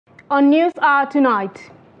On News Hour tonight,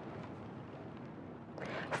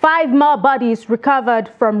 5 more bodies recovered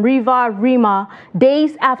from River Rima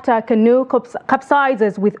days after a canoe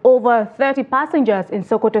capsizes with over 30 passengers in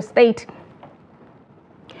Sokoto State.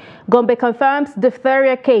 Gombe confirms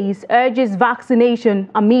diphtheria case, urges vaccination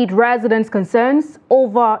amid residents' concerns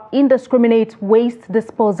over indiscriminate waste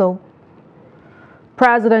disposal.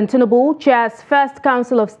 President Tinubu chairs First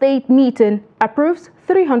Council of State meeting, approves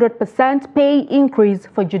 300% pay increase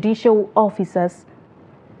for judicial officers.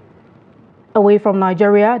 Away from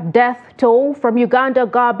Nigeria, death toll from Uganda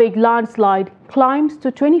garbage landslide climbs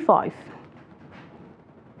to 25.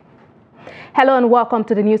 Hello and welcome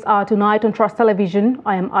to the News Hour tonight on Trust Television.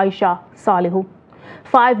 I am Aisha Salihu.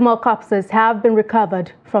 5 more corpses have been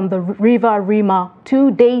recovered from the River Rima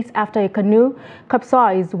 2 days after a canoe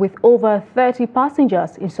capsized with over 30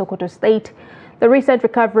 passengers in Sokoto State. The recent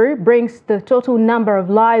recovery brings the total number of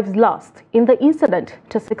lives lost in the incident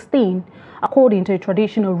to 16, according to a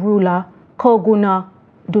traditional ruler, Koguna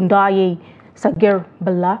Dundaye Sagir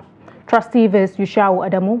Bala. Trustee Vice Yushau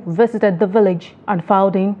Adamu visited the village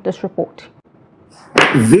unfolding this report.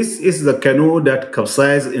 This is the canoe that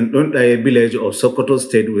capsized in Dundaye village of Sokoto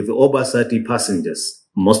State with over 30 passengers,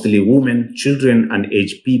 mostly women, children, and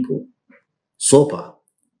aged people. So far,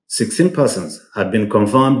 16 persons have been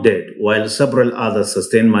confirmed dead, while several others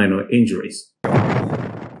sustained minor injuries.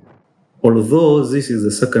 Although this is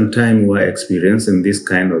the second time we are experiencing this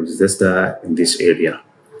kind of disaster in this area,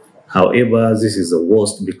 however, this is the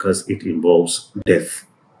worst because it involves death.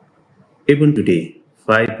 Even today,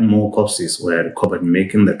 5 more corpses were recovered,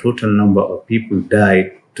 making the total number of people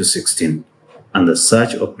died to 16, and the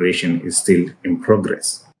search operation is still in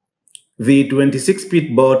progress. The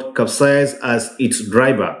 26-feet boat capsized as its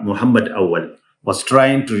driver, Muhammad Awal, was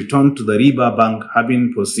trying to return to the river bank,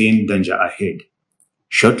 having foreseen danger ahead.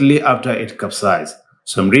 Shortly after it capsized,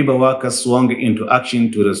 some river workers swung into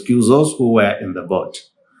action to rescue those who were in the boat.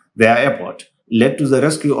 Their effort led to the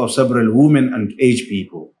rescue of several women and aged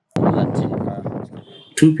people.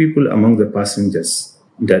 2 people among the passengers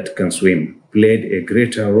that can swim played a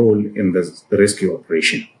greater role in the rescue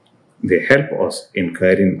operation. They helped us in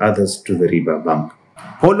carrying others to the river bank.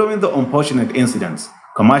 Following the unfortunate incidents,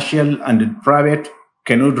 commercial and private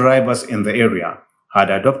canoe drivers in the area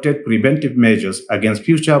had adopted preventive measures against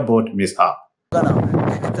future boat mishap.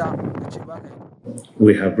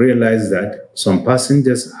 We have realized that some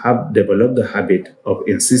passengers have developed the habit of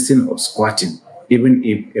insisting on squatting even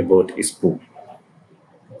if a boat is full.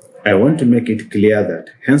 I want to make it clear that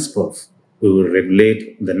henceforth we will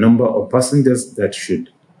regulate the number of passengers that should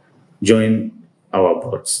join our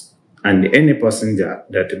boats, and any passenger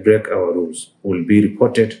that breaks our rules will be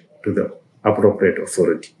reported to the appropriate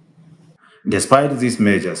authority. Despite these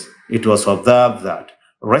measures, it was observed that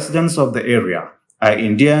residents of the area are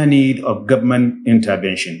in dire need of government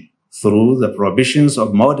intervention through the provisions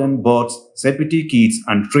of modern boats, safety kits,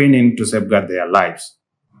 and training to safeguard their lives.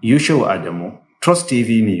 Yushau Adamu, Trust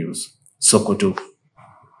TV News, Sokoto.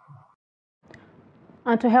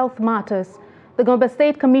 And to health matters, the Gombe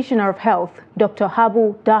State Commissioner of Health, Dr.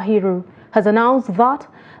 Habu Dahiru, has announced that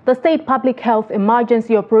the State Public Health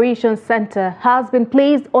Emergency Operations Center has been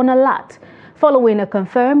placed on alert following a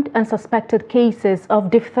confirmed and suspected cases of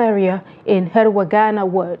diphtheria in Herwagana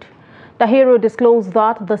ward. Dahiru disclosed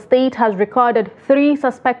that the state has recorded 3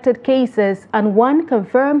 suspected cases and 1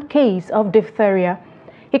 confirmed case of diphtheria.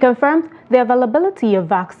 He confirmed the availability of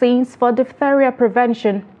vaccines for diphtheria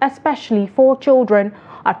prevention, especially for children,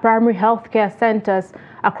 at primary health care centers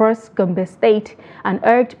across Gombe State, and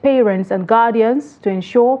urged parents and guardians to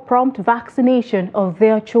ensure prompt vaccination of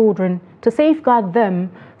their children to safeguard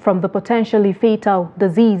them from the potentially fatal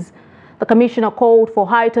disease. The commissioner called for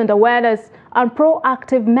heightened awareness and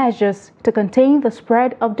proactive measures to contain the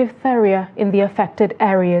spread of diphtheria in the affected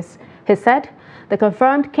areas. He said the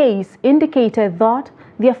confirmed case indicated that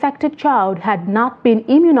the affected child had not been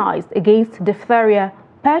immunized against diphtheria,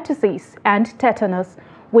 pertussis, and tetanus,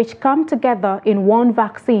 which come together in one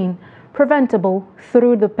vaccine, preventable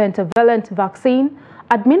through the pentavalent vaccine,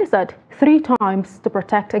 administered 3 times to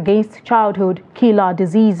protect against childhood killer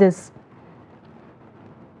diseases.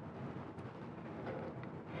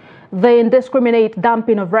 The indiscriminate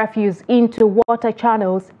dumping of refuse into water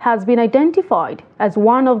channels has been identified as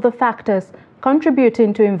one of the factors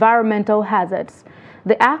contributing to environmental hazards.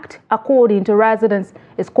 The act, according to residents,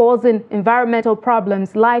 is causing environmental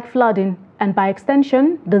problems like flooding and, by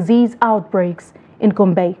extension, disease outbreaks in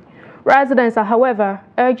Gombe. Residents are, however,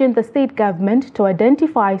 urging the state government to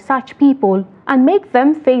identify such people and make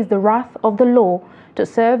them face the wrath of the law to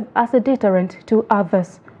serve as a deterrent to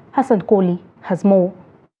others. Hassan Koli has more.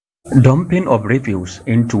 Dumping of refuse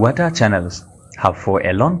into water channels have for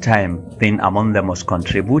a long time been among the most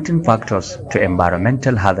contributing factors to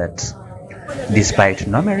environmental hazards. Despite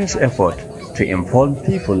numerous efforts to inform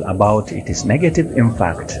people about its negative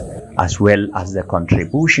impact, as well as the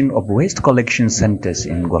contribution of waste collection centers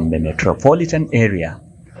in Gombe metropolitan area,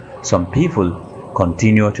 some people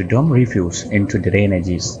continue to dump refuse into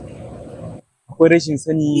drainages.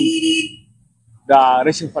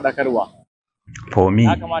 For me,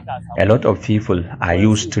 a lot of people are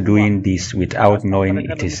used to doing this without knowing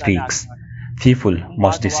it is risks. People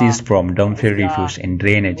must desist from dumping refuse in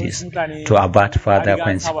drainages to avert further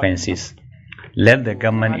consequences. Let the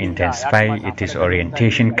government intensify its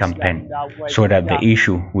orientation campaign so that the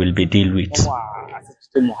issue will be dealt with.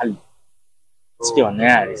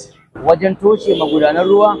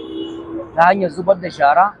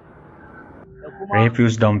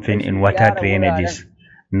 Refuse dumping in water drainages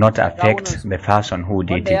not affect the person who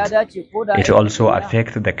did it. It also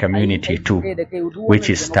affects the community too, which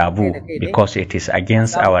is taboo because it is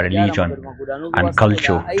against our religion and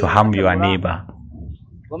culture to harm your neighbor.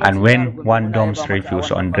 And when one dumps refuse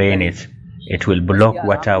on drainage, it will block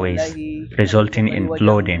waterways, resulting in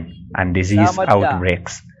flooding and disease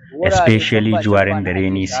outbreaks, especially during the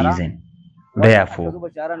rainy season.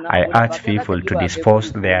 Therefore, I urge people to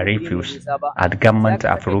dispose their refuse at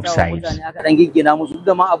government-approved sites.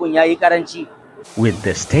 With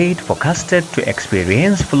the state forecasted to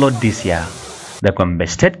experience flood this year, the Gombe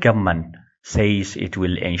state government says it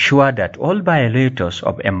will ensure that all violators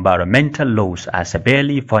of environmental laws are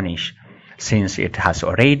severely punished, since it has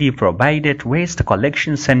already provided waste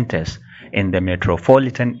collection centers in the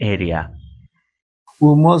metropolitan area.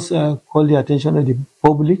 We must call the attention of the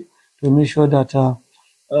public to make sure that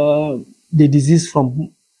the disease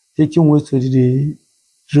from taking waste to the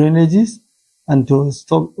drainages and to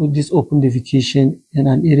stop this open defecation in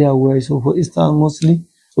an area where, so for instance, mostly,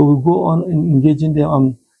 so we go on engaging them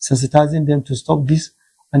and sensitizing them to stop this,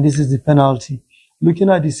 and this is the penalty. Looking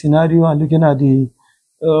at the scenario and looking at the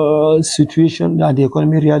situation and the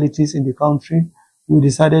economic realities in the country, we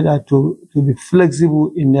decided that to be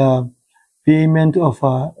flexible in the payment of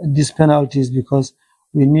these penalties, because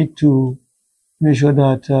we need to make sure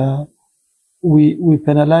that we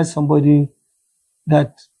penalize somebody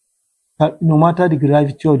that no matter the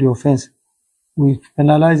gravity of the offense, we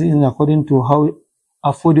penalize it in according to how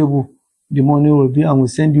affordable the money will be, and we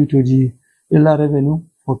send you to the Illa Revenue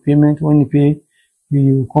for payment. When you pay,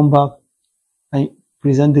 you come back and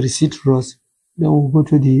present the receipt to us. Then we'll go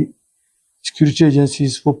to the security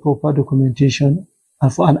agencies for proper documentation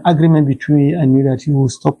and for an agreement between you and you that you will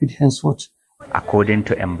stop it henceforth. According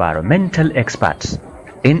to environmental experts,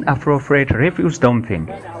 inappropriate refuse dumping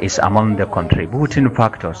is among the contributing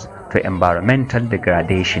factors to environmental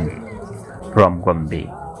degradation. From Gombe,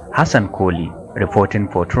 Hassan Koli, reporting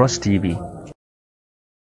for Trust TV.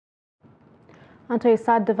 And to a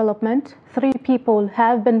sad development, 3 people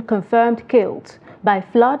have been confirmed killed by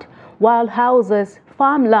flood, while houses,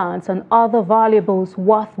 farmlands and other valuables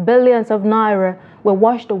worth billions of naira were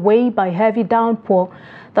washed away by heavy downpour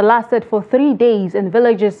that lasted for 3 days in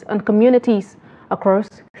villages and communities across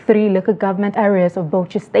 3 local government areas of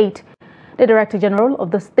Bauchi State. The Director General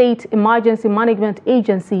of the State Emergency Management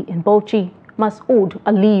Agency in Bauchi, Masood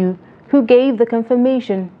Aliyu, who gave the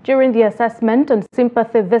confirmation during the assessment and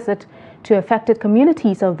sympathy visit to affected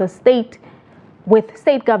communities of the state, with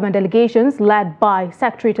state government delegations led by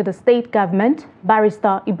Secretary to the State Government,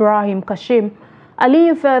 Barrister Ibrahim Kashim.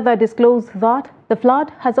 Aliyu further disclosed that the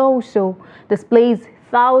flood has also displaced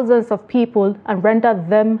thousands of people and rendered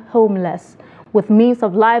them homeless, with means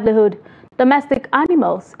of livelihood, domestic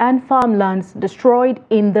animals and farmlands destroyed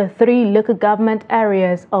in the 3 local government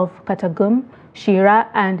areas of Katagum, Shira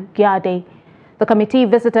and Gyade. The committee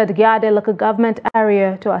visited Gyade local government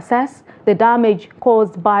area to assess the damage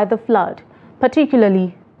caused by the flood,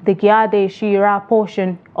 particularly the Gyade-Shira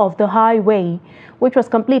portion of the highway, which was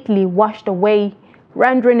completely washed away,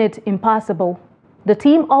 rendering it impassable. The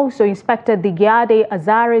team also inspected the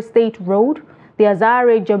Gyade-Azare State Road, the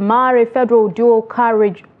Azare-Jamare Federal Dual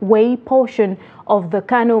Carriageway portion of the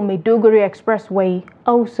Kano-Maiduguri Expressway,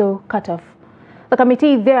 also cut off. The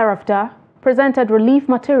committee thereafter presented relief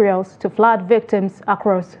materials to flood victims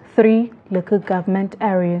across 3 local government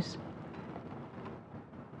areas.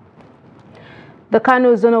 The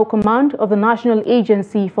Kano Zonal Command of the National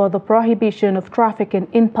Agency for the Prohibition of Trafficking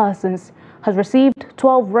in Persons has received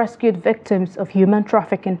 12 rescued victims of human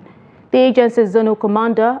trafficking. The agency's Zonal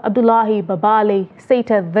Commander, Abdullahi Babale,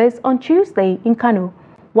 stated this on Tuesday in Kano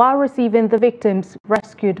while receiving the victims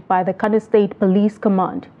rescued by the Kano State Police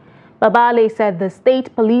Command. Babale said the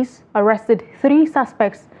state police arrested 3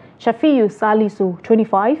 suspects Shafiu Salisu,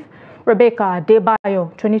 25, Rebecca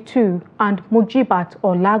Debayo, 22, and Mujibat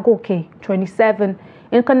Olagoke, 27,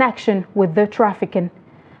 in connection with the trafficking.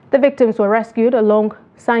 The victims were rescued along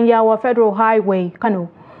Sanyawa Federal Highway,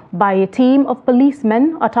 Kano, by a team of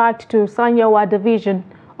policemen attached to Sanyawa Division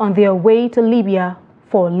on their way to Libya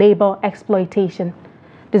for labor exploitation.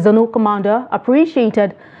 The zonal commander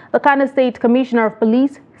appreciated the Kano State Commissioner of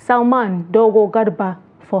Police, Salman Dogo Garba,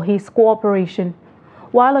 for his cooperation,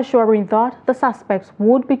 while assuring that the suspects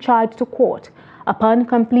would be charged to court upon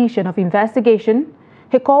completion of investigation.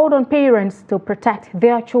 He called on parents to protect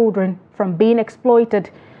their children from being exploited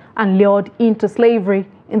and lured into slavery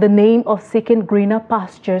in the name of seeking greener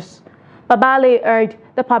pastures. Babale urged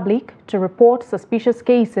the public to report suspicious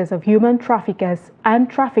cases of human traffickers and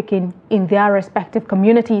trafficking in their respective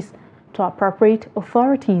communities to appropriate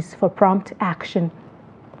authorities for prompt action.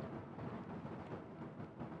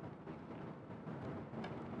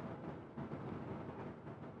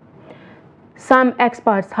 Some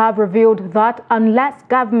experts have revealed that unless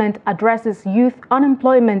government addresses youth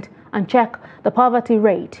unemployment and check the poverty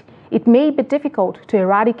rate, it may be difficult to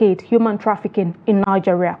eradicate human trafficking in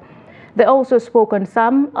Nigeria. They also spoke on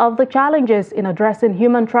some of the challenges in addressing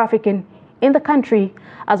human trafficking in the country,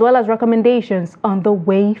 as well as recommendations on the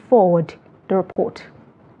way forward. The report.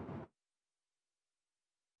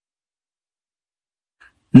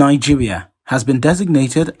 Nigeria has been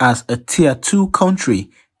designated as a Tier 2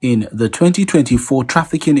 country in the 2024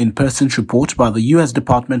 Trafficking in Persons report by the U.S.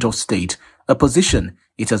 Department of State, a position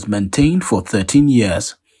it has maintained for 13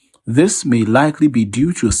 years. This may likely be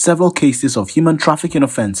due to several cases of human trafficking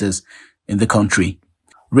offenses in the country.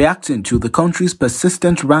 Reacting to the country's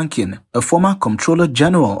persistent ranking, a former Comptroller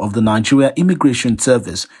General of the Nigeria Immigration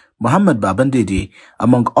Service, Muhammad Babandede,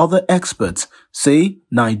 among other experts, say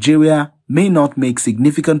Nigeria may not make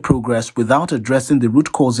significant progress without addressing the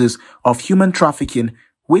root causes of human trafficking,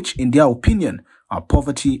 which, in their opinion, are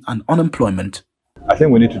poverty and unemployment. I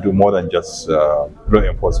think we need to do more than just law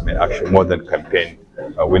enforcement action, more than campaign.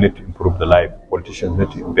 We need to improve the life. Politicians need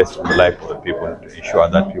to invest in the life of the people to ensure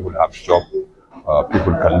that people have jobs.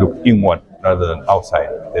 People can look inward rather than outside.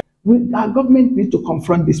 Our government needs to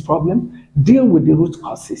confront this problem, deal with the root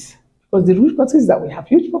causes. Because the root causes is that we have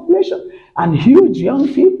huge population and huge young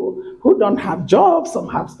people who don't have jobs. Some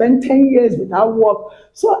have spent 10 years without work.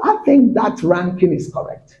 So I think that ranking is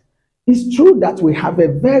correct. It's true that we have a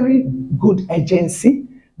very good agency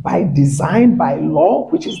by design, by law,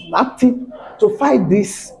 which is active to fight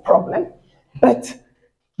this problem. But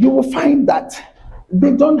you will find that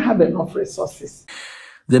they don't have enough resources.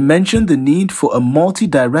 They mentioned the need for a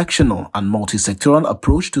multi-directional and multi-sectoral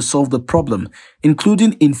approach to solve the problem,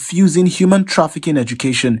 including infusing human trafficking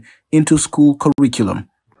education into school curriculum.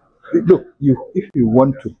 Look, if you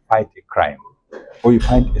want to fight a crime, or you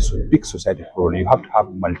find a big society problem, you have to have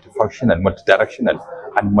multifunctional, multi-directional,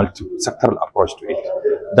 and multi-sectoral approach to it.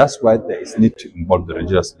 That's why there is need to involve the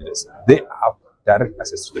religious leaders. They have direct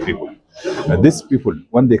access to the people. These people,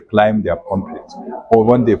 when they climb their pulpit or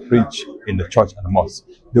when they preach in the church and the mosque,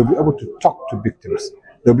 they'll be able to talk to victims.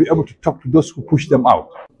 They'll be able to talk to those who push them out.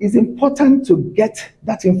 It's important to get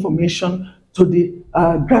that information to the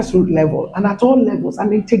grassroots level and at all levels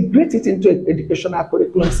and integrate it into an educational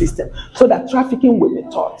curriculum system so that trafficking will be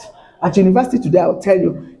taught. At university today, I'll tell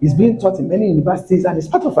you, it's being taught in many universities and it's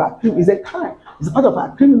part of our, it's a crime, it's part of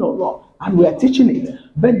our criminal law and we are teaching it.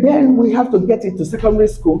 But then we have to get it to secondary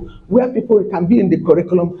school where people can be in the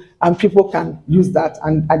curriculum and people can use that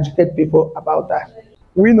and educate people about that.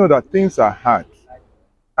 We know that things are hard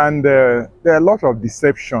and there are a lot of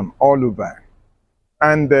deception all over.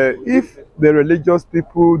 And if the religious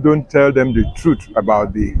people don't tell them the truth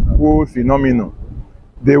about the whole phenomenon,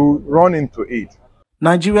 they will run into it.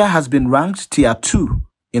 Nigeria has been ranked Tier 2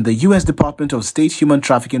 in the U.S. Department of State Human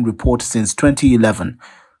Trafficking Report since 2011.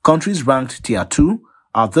 Countries ranked Tier 2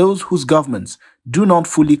 are those whose governments do not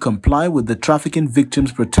fully comply with the Trafficking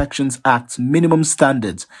Victims Protections Act's minimum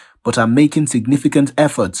standards, but are making significant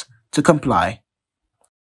efforts to comply.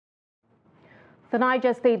 The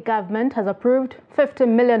Niger State government has approved 50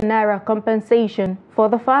 million naira compensation for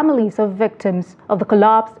the families of victims of the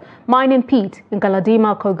collapsed mining pit in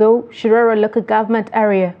Galadima, Kogo, Shirero local government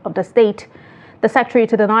area of the state. The secretary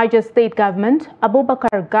to the Niger State government,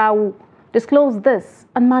 Abubakar Gawu, disclosed this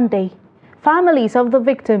on Monday. Families of the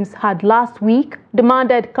victims had last week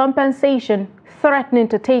demanded compensation, threatening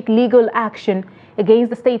to take legal action against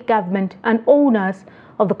the state government and owners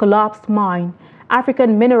of the collapsed mine,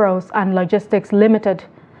 African Minerals and Logistics Limited.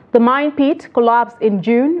 The mine pit collapsed in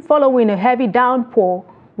June following a heavy downpour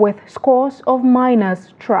with scores of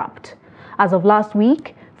miners trapped. As of last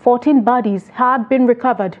week, 14 bodies had been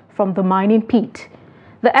recovered from the mining pit.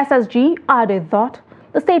 The SSG added that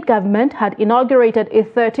the state government had inaugurated a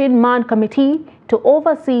 13-man committee to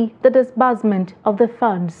oversee the disbursement of the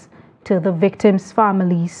funds to the victims'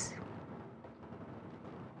 families.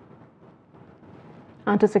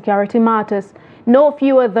 On to security matters, no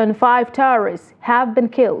fewer than 5 terrorists have been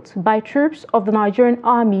killed by troops of the Nigerian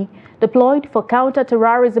army deployed for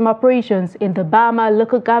counter-terrorism operations in the Bama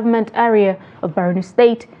local government area of Borno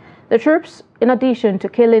State. The troops, in addition to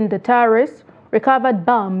killing the terrorists, recovered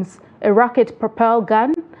bombs, a rocket-propelled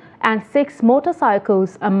gun, and 6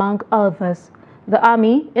 motorcycles, among others. The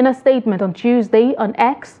army, in a statement on Tuesday on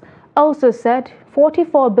X, also said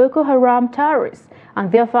 44 Boko Haram terrorists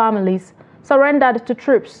and their families surrendered to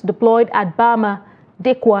troops deployed at Bama,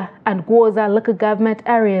 Dikwa, and Gwoza local government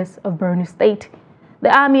areas of Borno State.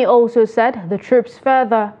 The army also said the troops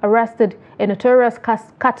further arrested a notorious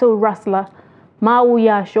cattle rustler,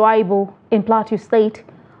 Mawuya Shoaibu, in Plateau State,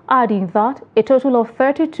 adding that a total of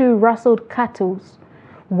 32 rustled cows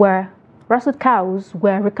were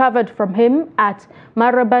recovered from him at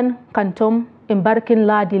Maraban Kantom in Barkin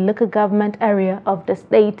Ladi local government area of the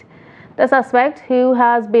state. The suspect, who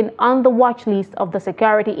has been on the watch list of the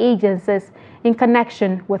security agencies in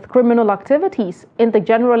connection with criminal activities in the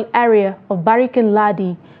general area of Barikin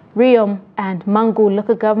Ladi, Riom, and Mango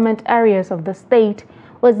local government areas of the state,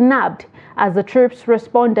 was nabbed as the troops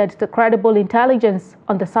responded to credible intelligence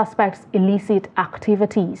on the suspect's illicit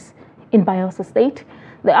activities. In Bayelsa State,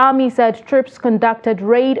 the army said troops conducted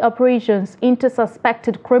raid operations into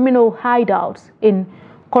suspected criminal hideouts in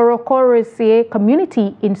Korokorosie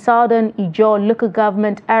community in southern Ijaw local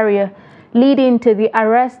government area, leading to the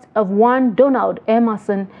arrest of one Donald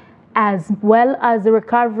Emerson, as well as the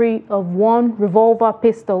recovery of 1 revolver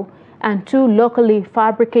pistol and 2 locally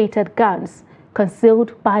fabricated guns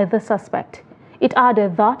concealed by the suspect. It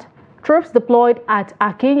added that troops deployed at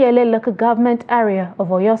Akinyele local government area of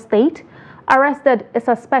Oyo State arrested a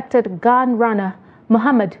suspected gun runner,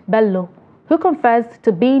 Muhammad Bello, who confessed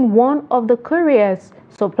to being one of the couriers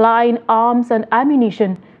supplying arms and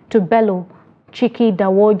ammunition to Bello, Chiki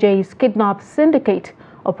Dawoje's kidnap syndicate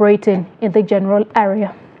operating in the general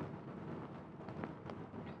area.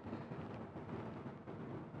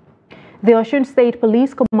 The Osun State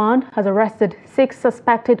Police Command has arrested 6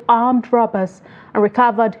 suspected armed robbers and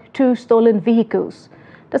recovered 2 stolen vehicles.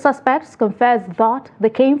 The suspects confessed that they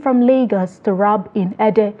came from Lagos to rob in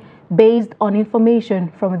Ede based on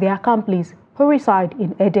information from their accomplices who reside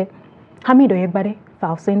in Ede. Hamido Yegbade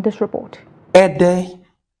files in this report. Ede,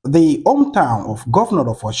 the hometown of Governor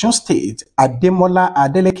of Osun State, Ademola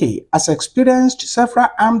Adeleke, has experienced several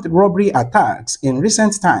armed robbery attacks in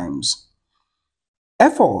recent times.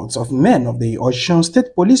 Efforts of men of the Osun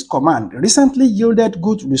State Police Command recently yielded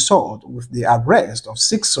good result with the arrest of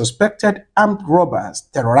 6 suspected armed robbers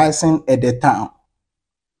terrorizing Ede town.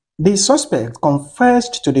 The suspects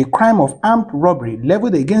confessed to the crime of armed robbery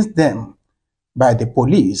leveled against them by the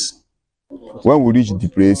police. When we reached the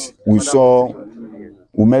place, we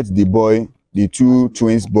met the boy, the 2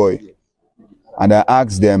 twins boy, and I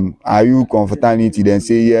asked them, "Are you confraternity?" They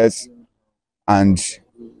say yes, and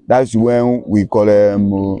that's when we call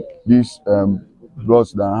this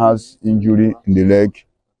bros that has injury in the leg,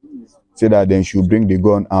 say that they should bring the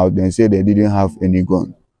gun out. They say they didn't have any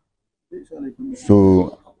gun.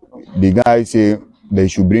 So the guy say they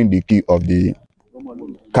should bring the key of the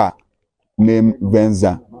car named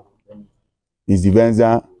Venza. It's the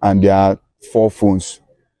Venza, and there are 4 phones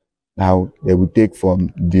now they will take from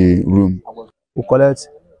the room. We collect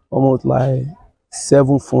almost like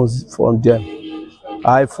 7 phones from them.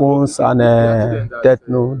 iPhones and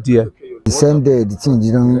Techno there. The same day the thing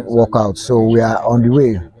didn't work out, so we are on the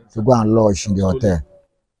way to go and lodge in the hotel.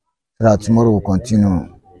 So that tomorrow we'll continue.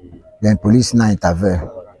 Then police now intervene,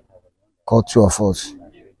 called 2 of us,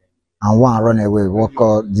 and one run away.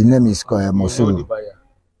 The name is called Mosuru.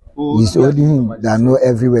 He's only him that know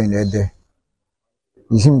everywhere in Ede.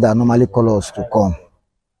 It's him that normally call us to come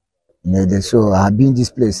in Ede. So I've been in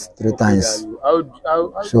this place 3 times.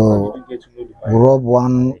 So we robbed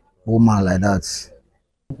one woman like that.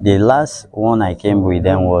 The last one I came with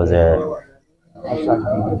them was I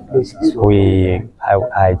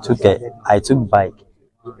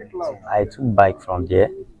took bike from there,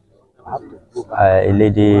 a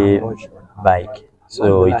lady bike.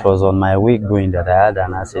 So it was on my way going that I had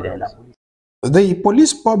an accident. The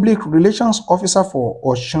police public relations officer for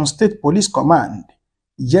Osun State Police Command,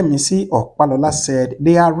 Yemisi Okpalola, said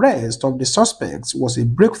the arrest of the suspects was a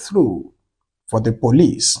breakthrough for the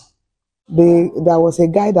police. There was a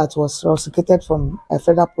guy that was prosecuted from a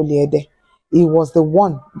federal police. he was the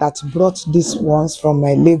one that brought these ones from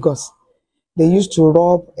Lagos. They used to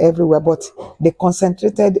rob everywhere, but they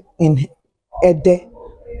concentrated in Ede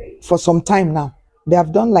for some time now. They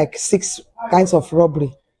have done like 6 kinds of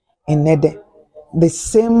robbery in Ede. The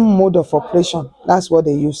same mode of operation, that's what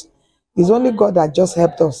they use. It's only God that just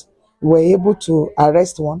helped us. We were able to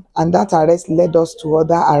arrest one, and that arrest led us to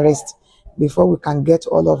other arrests before we can get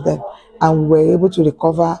all of them. And we were able to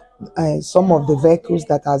recover some of the vehicles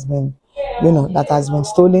that has been, that has been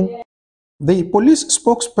stolen. The police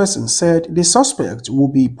spokesperson said the suspect will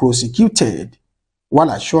be prosecuted while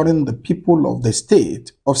assuring the people of the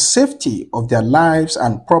state of safety of their lives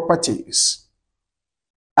and properties.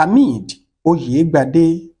 Amid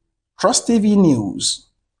Oyegbade, Trust TV News,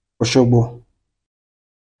 Osogbo.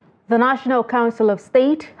 The National Council of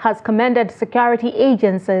State has commended security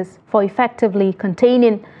agencies for effectively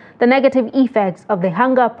containing the negative effects of the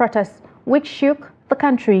hunger protests which shook the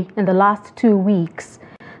country in the last 2 weeks.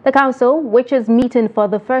 The council, which is meeting for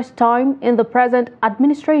the first time in the present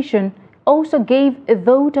administration, also gave a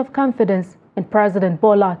vote of confidence in President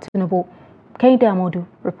Bola Tinubu. Kehinde Amodu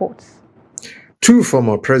reports. 2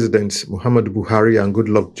 former presidents, Muhammadu Buhari and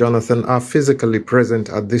Goodluck Jonathan, are physically present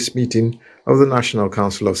at this meeting of the National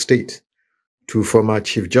Council of State. 2 former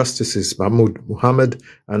Chief Justices, Mahmoud Muhammad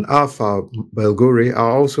and Alpha Belgore,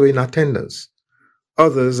 are also in attendance.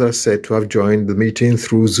 Others are said to have joined the meeting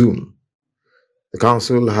through Zoom. The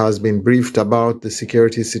council has been briefed about the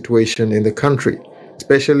security situation in the country,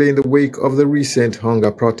 especially in the wake of the recent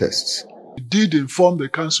hunger protests. We did inform the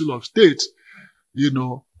Council of State,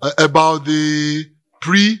 about the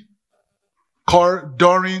pre,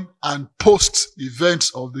 during, and post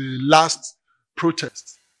events of the last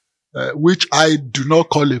protest, which I do not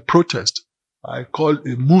call a protest. I call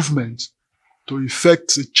a movement to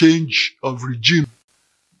effect a change of regime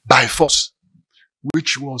by force,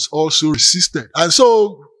 which was also resisted. And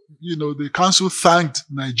so, the council thanked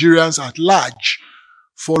Nigerians at large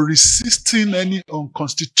for resisting any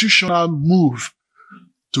unconstitutional move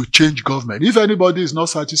to change government. If anybody is not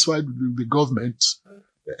satisfied with the government,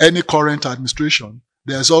 any current administration,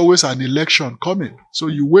 there's always an election coming. So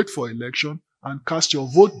you wait for election and cast your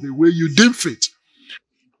vote the way you deem fit.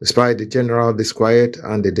 Despite the general disquiet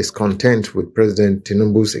and the discontent with President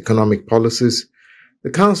Tinubu's economic policies, the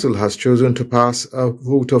council has chosen to pass a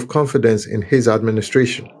vote of confidence in his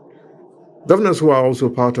administration. Governors who are also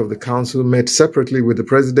part of the council met separately with the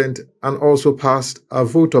president and also passed a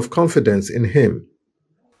vote of confidence in him.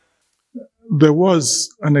 There was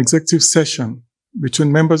an executive session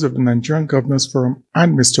between members of the Nigerian Governors Forum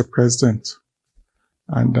and Mr. President.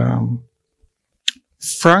 And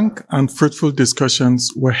frank and fruitful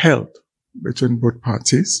discussions were held between both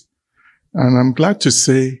parties. And I'm glad to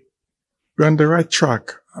say we're on the right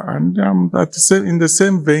track. And in the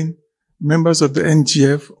same vein, members of the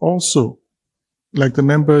NGF also, like the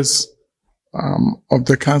members of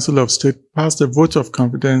the Council of State, passed a vote of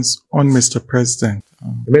confidence on Mr. President.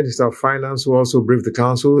 The Minister of Finance, who also briefed the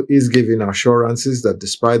council, is giving assurances that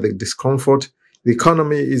despite the discomfort, the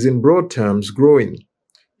economy is in broad terms growing.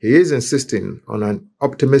 He is insisting on an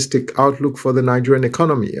optimistic outlook for the Nigerian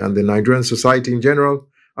economy and the Nigerian society in general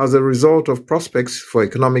as a result of prospects for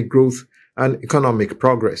economic growth and economic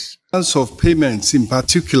progress. Balance of payments, in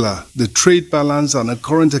particular, the trade balance and the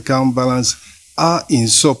current account balance are in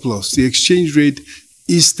surplus. The exchange rate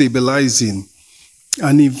is stabilizing.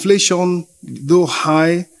 And inflation, though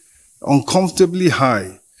high, uncomfortably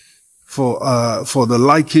high for the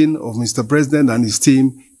liking of Mr. President and his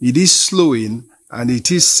team, it is slowing and it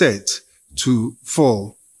is set to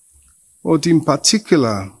fall. But in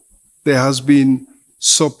particular, there has been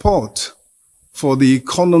support for the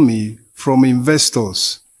economy from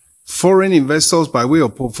investors, foreign investors by way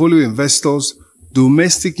of portfolio investors,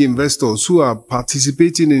 domestic investors who are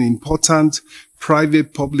participating in important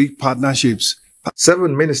private-public partnerships.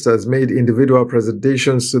 7 ministers made individual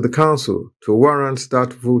presentations to the council to warrant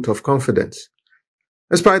that vote of confidence.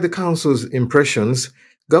 Despite the council's impressions,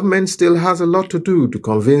 government still has a lot to do to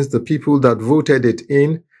convince the people that voted it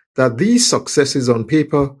in that these successes on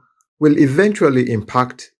paper will eventually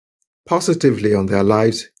impact positively on their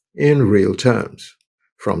lives in real terms.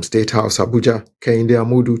 From State House, Abuja, Kehinde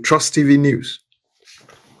Amodu, Trust TV News.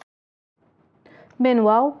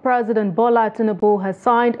 Meanwhile, President Bola Tinubu has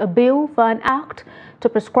signed a bill for an act to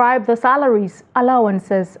prescribe the salaries,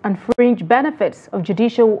 allowances and fringe benefits of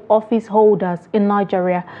judicial office holders in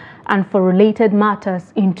Nigeria and for related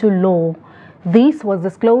matters into law. This was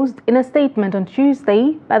disclosed in a statement on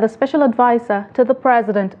Tuesday by the Special Advisor to the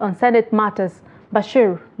President on Senate Matters,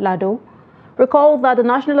 Bashir Lado. Recall that the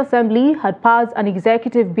National Assembly had passed an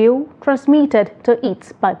executive bill transmitted to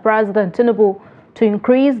it by President Tinubu to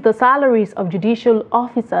increase the salaries of judicial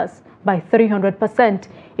officers by 300%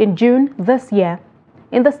 in June this year.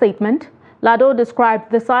 In the statement, Lado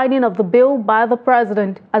described the signing of the bill by the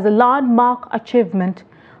president as a landmark achievement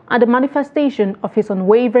and a manifestation of his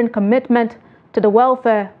unwavering commitment to the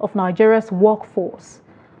welfare of Nigeria's workforce.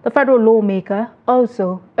 The federal lawmaker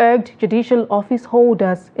also urged judicial office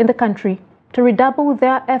holders in the country to redouble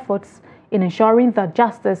their efforts in ensuring that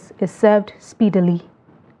justice is served speedily.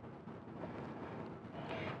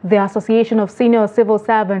 The Association of Senior Civil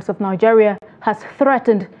Servants of Nigeria has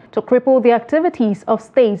threatened to cripple the activities of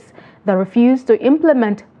states that refuse to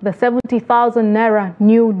implement the 70,000 naira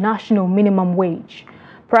new national minimum wage.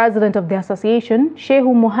 President of the association,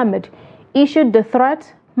 Shehu Mohammed, issued the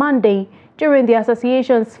threat Monday during the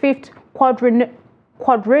association's 5th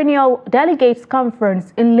quadrennial delegates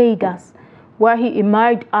conference in Lagos, where he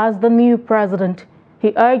emerged as the new president.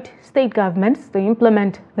 He urged state governments to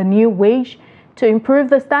implement the new wage to improve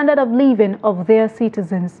the standard of living of their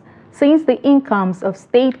citizens, since the incomes of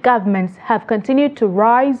state governments have continued to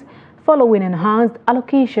rise following enhanced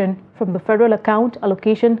allocation from the Federal Account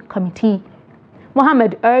Allocation Committee.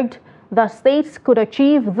 Mohammed urged that states could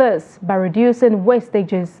achieve this by reducing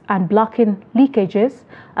wastages and blocking leakages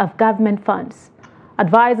of government funds,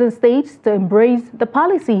 advising states to embrace the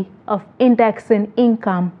policy of indexing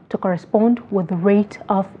income to correspond with the rate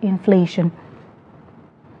of inflation.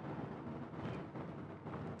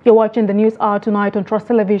 You're watching the News Hour tonight on Trust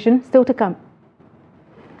Television. Still to come.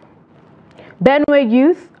 Benue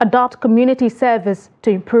youth adopt community service to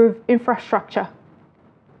improve infrastructure.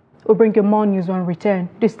 We'll bring you more news when we return.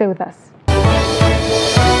 Do stay with us.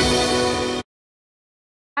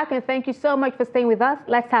 And thank you so much for staying with us.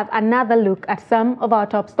 Let's have another look at some of our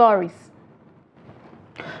top stories.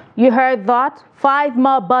 You heard that 5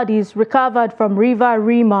 more bodies recovered from River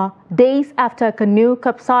Rima days after a canoe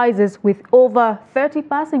capsizes with over 30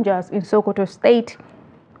 passengers in Sokoto State.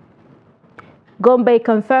 Gombe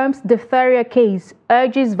confirms diphtheria case,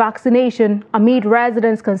 urges vaccination amid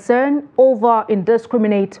residents' concern over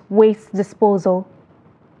indiscriminate waste disposal.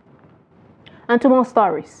 And to more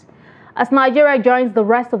stories. As Nigeria joins the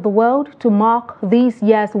rest of the world to mark this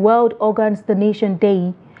year's World Organs Donation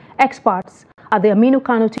Day, experts at the Aminu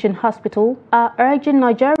Kano Teaching Hospital are urging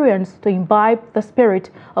Nigerians to imbibe the spirit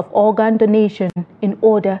of organ donation in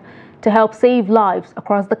order to help save lives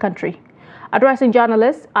across the country. Addressing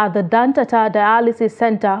journalists at the Dantata Dialysis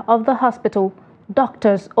Center of the hospital,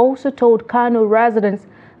 doctors also told Kano residents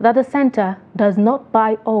that the center does not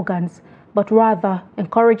buy organs, but rather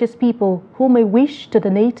encourages people who may wish to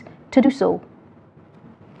donate to do so.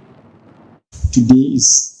 Today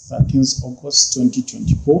is 13th August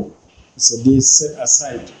 2024. It's a day set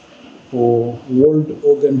aside for World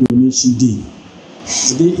Organ Donation Day.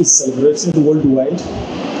 Today is celebrated worldwide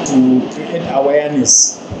to create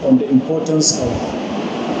awareness on the importance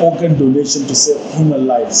of organ donation to save human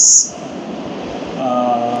lives.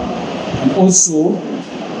 And also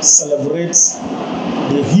celebrate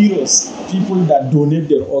the heroes, people that donate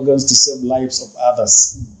their organs to save lives of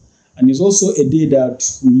others. And it's also a day that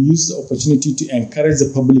we use the opportunity to encourage the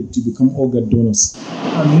public to become organ donors.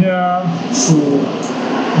 I'm here to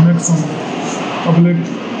make some public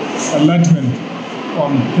enlightenment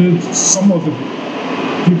on some of the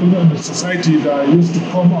people in the society that used to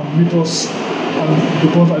come and meet us,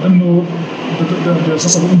 because I don't know the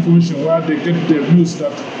source of information where they get their news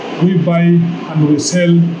that we buy and we sell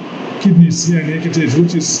kidneys here in Ekiti,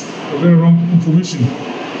 which is a very wrong information.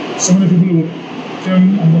 So many people will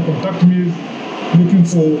come and contact me looking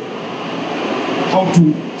for how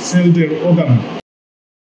to sell their organ.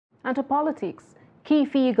 And to politics, key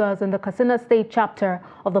figures in the Katsina State chapter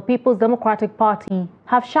of the People's Democratic Party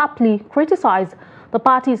have sharply criticized the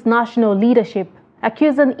party's national leadership,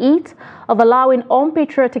 accusing it of allowing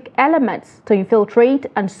unpatriotic elements to infiltrate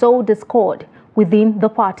and sow discord within the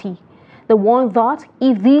party. They warned that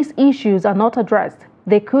if these issues are not addressed,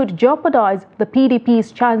 they could jeopardize the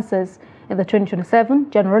PDP's chances in the 2027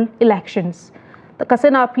 general elections. The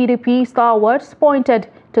Katsina PDP stalwarts pointed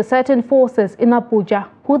to certain forces in Abuja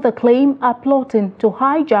who they claim are plotting to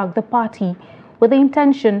hijack the party with the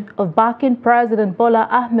intention of backing President Bola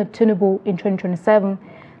Ahmed Tinubu in 2027.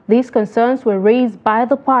 These concerns were raised by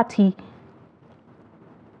the party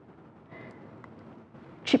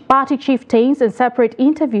chieftains in separate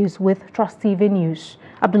interviews with Trust TV News.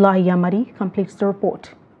 Abdullahi Yamari completes the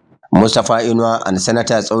report. Mustafa Inua and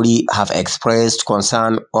Senator Tsori have expressed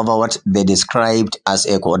concern over what they described as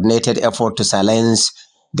a coordinated effort to silence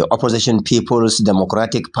the opposition People's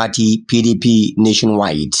Democratic Party (PDP)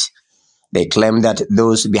 nationwide. They claim that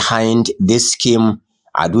those behind this scheme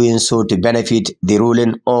are doing so to benefit the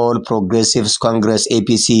ruling All Progressives Congress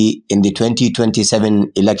APC in the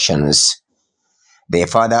 2027 elections. They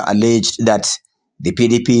further alleged that the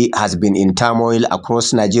PDP has been in turmoil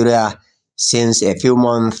across Nigeria since a few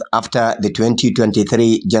months after the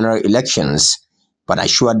 2023 general elections, but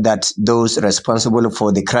assured that those responsible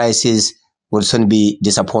for the crisis will soon be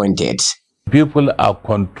disappointed. People are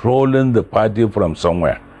controlling the party from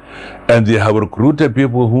somewhere, and they have recruited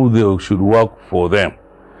people who they should work for them,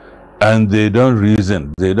 and they don't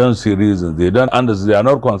reason, they don't see reason, they don't understand, they are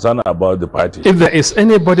not concerned about the party. If there is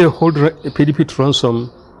anybody holding PDP to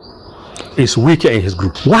ransom, is weaker in his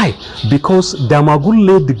group. Why? Because Damagul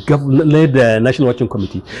led the National Watching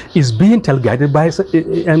Committee is being guided by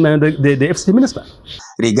the FCT minister.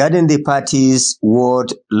 Regarding the parties,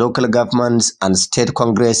 ward, local governments and state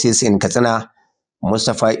congresses in Katsina,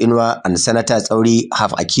 Mustafa Inwa and Senator Tsauri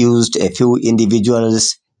have accused a few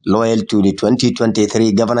individuals loyal to the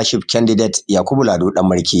 2023 governorship candidate Yakubu Lado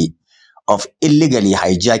Damariki of illegally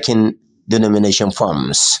hijacking the nomination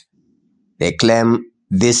forms. They claim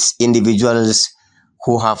these individuals,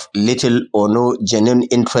 who have little or no genuine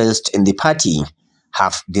interest in the party,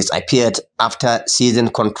 have disappeared after seizing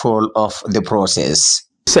control of the process.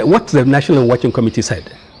 So what the National Watching Committee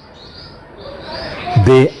said,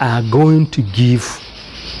 they are going to give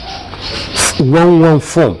one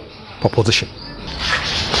form proposition.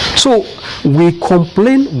 So we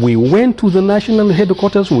complained, we went to the national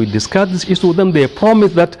headquarters, we discussed this issue with them. They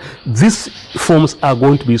promised that these forms are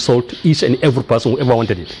going to be sold to each and every person who ever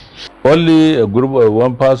wanted it. Only a group of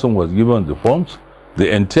one person was given the forms.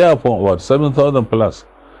 The entire form, about 7,000 plus,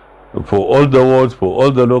 for all the wards, for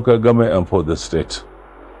all the local government and for the state.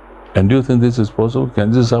 And do you think this is possible?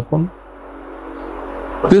 Can this happen?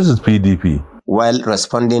 This is PDP. While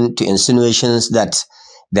responding to insinuations that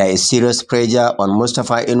there is serious pressure on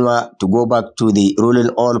Mustafa Inwa to go back to the ruling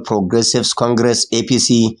All Progressives Congress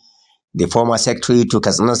APC, the former secretary to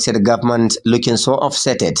Katsina State government, looking so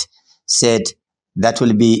offsetted, said that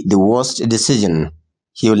will be the worst decision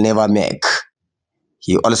he will never make.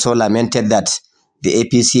 He also lamented that the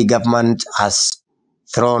APC government has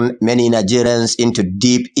thrown many Nigerians into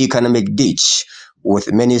deep economic ditch,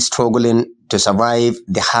 with many struggling to survive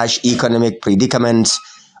the harsh economic predicament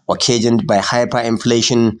occasioned by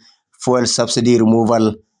hyperinflation, fuel subsidy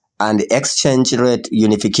removal, and exchange rate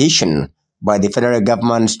unification by the federal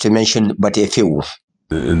government, to mention but a few.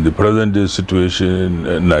 In the present day situation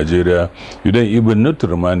in Nigeria, you don't even need to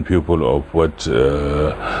remind people of what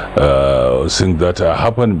things that are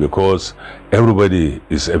happening, because everybody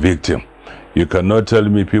is a victim. You cannot tell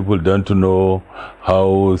me people don't know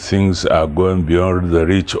how things are going beyond the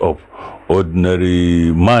reach of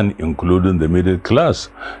ordinary man, including the middle class.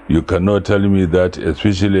 You cannot tell me that,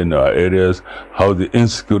 especially in our areas, how the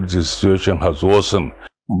insecurity situation has worsened.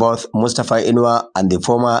 Both Mustafa Inwa and the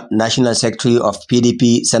former National Secretary of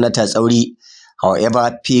PDP, Senator Tsauri,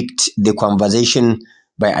 however, picked the conversation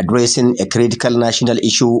by addressing a critical national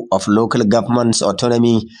issue of local government's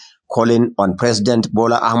autonomy, calling on President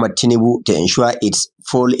Bola Ahmed Tinubu to ensure its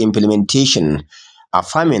full implementation,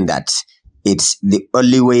 affirming that it's the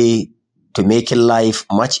only way to make life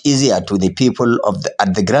much easier to the people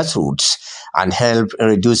at the grassroots and help in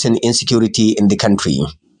reducing insecurity in the country.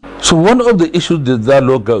 So one of the issues that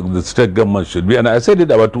the state government should be, and I said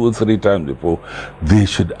it about 2 or 3 times before, they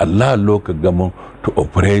should allow local government to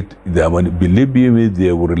operate their money. Believe me,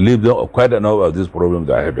 they will relieve them of quite a number of these problems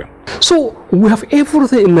that are happening. So we have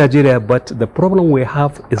everything in Nigeria, but the problem we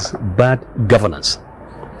have is bad governance.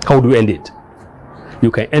 How do we end it? You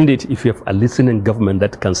can end it if you have a listening government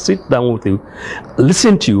that can sit down with you,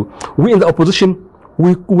 listen to you. We in the opposition,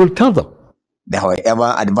 we will tell them. They,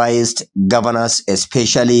 however, advised governors,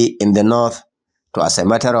 especially in the north, to, as a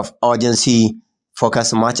matter of urgency,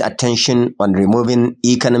 focus much attention on removing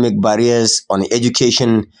economic barriers on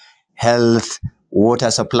education, health, water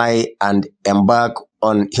supply, and embark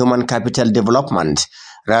on human capital development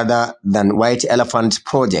rather than white elephant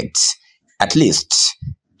projects, at least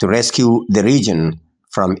to rescue the region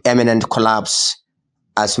from imminent collapse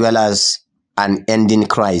as well as an ending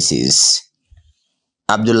crisis.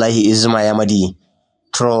 Abdullahi Ismayamadi,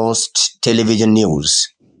 Trust Television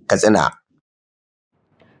News, Katsina.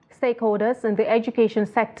 Stakeholders in the education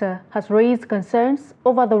sector has raised concerns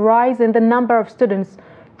over the rise in the number of students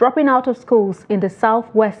dropping out of schools in the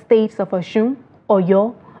southwest states of Osun,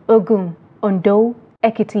 Oyo, Ogun, Ondo,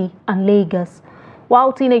 Ekiti, and Lagos,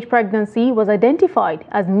 while teenage pregnancy was identified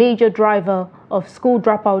as major driver of school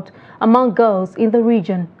dropout among girls in the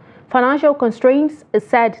region. Financial constraints is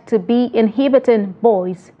said to be inhibiting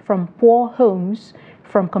boys from poor homes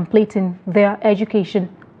from completing their education.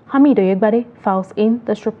 Hamido Yegbade files in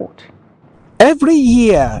this report. Every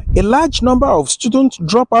year, a large number of students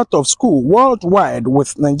drop out of school worldwide,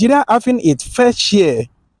 with Nigeria having its fair share.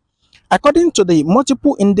 According to the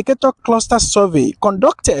Multiple Indicator Cluster Survey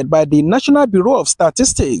conducted by the National Bureau of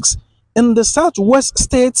Statistics, in the southwest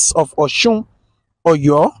states of Osun,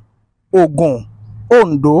 Oyo, Ogun,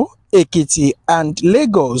 Ondo, Ekiti, and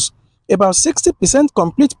Lagos, about 60%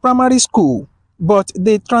 complete primary school, but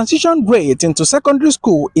the transition rate into secondary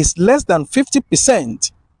school is less than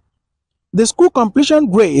 50%. The school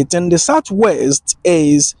completion rate in the southwest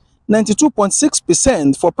is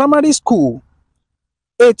 92.6% for primary school,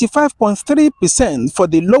 85.3% for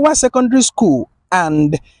the lower secondary school,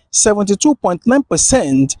 and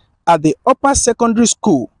 72.9% at the upper secondary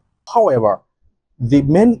school. However, the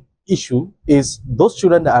main issue is those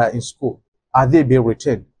children that are in school, are they being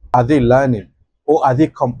retained? Are they learning? Or are they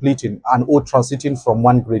completing and or transiting from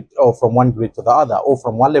one grade to the other, or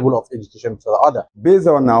from one level of education to the other? Based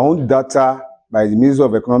on our own data by the Ministry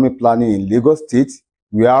of Economic Planning in Lagos State,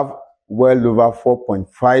 we have well over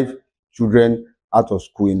 4.5 children out of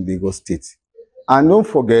school in Lagos State. And don't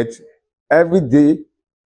forget, every day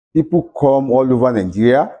people come all over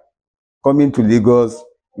Nigeria, coming to Lagos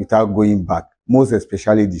without going back, most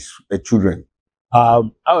especially the children.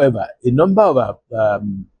 However, a number of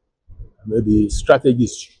maybe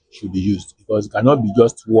strategies should be used, because it cannot be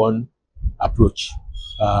just one approach,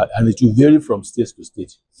 and it will vary from state to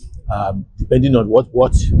state, depending on what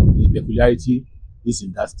the peculiarity is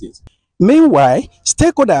in that state. Meanwhile,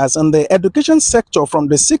 stakeholders in the education sector from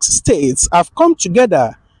the 6 states have come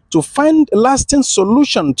together to find a lasting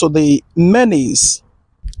solution to the menace.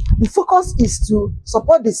 The focus is to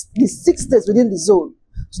support the 6 states within the zone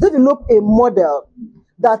to develop a model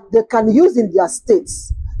that they can use in their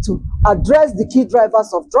states to address the key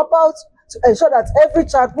drivers of dropout, to ensure that every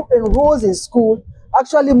child who enrolls in school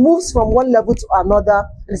actually moves from one level to another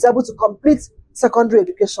and is able to complete secondary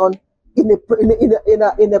education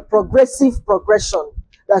in a progressive progression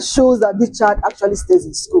that shows that this child actually stays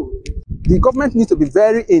in school. The government needs to be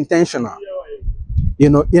very intentional,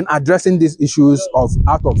 in addressing these issues of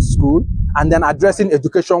out of school, and then addressing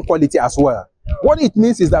education quality as well. What it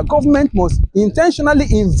means is that government must intentionally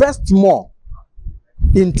invest more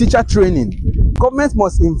in teacher training. Government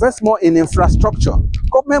must invest more in infrastructure.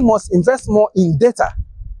 Government must invest more in data.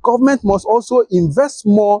 Government must also invest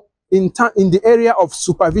more in the area of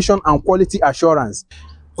supervision and quality assurance.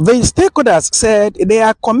 The stakeholders said they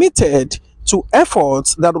are committed to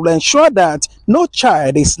efforts that will ensure that no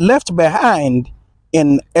child is left behind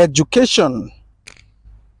in education.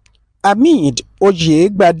 Amid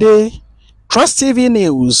Ojegbade, Trust TV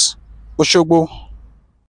News, Oshogbo.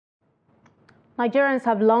 Nigerians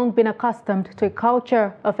have long been accustomed to a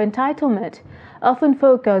culture of entitlement, often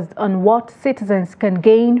focused on what citizens can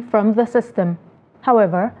gain from the system.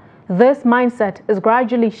 However, this mindset is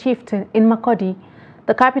gradually shifting in Makurdi,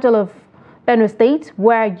 the capital of Benue State,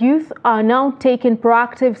 where youth are now taking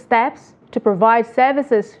proactive steps to provide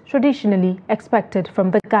services traditionally expected from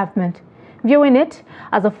the government, viewing it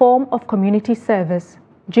as a form of community service.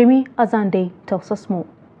 Jimmy Azande tells us more.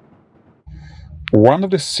 One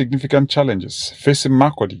of the significant challenges facing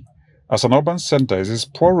Makurdi as an urban center is its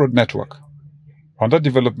poor road network.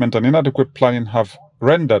 Underdevelopment and inadequate planning have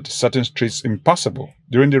rendered certain streets impassable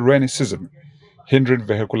during the rainy season, hindering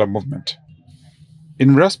vehicular movement.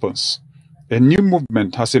 In response, a new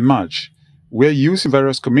movement has emerged where youth in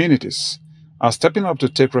various communities are stepping up to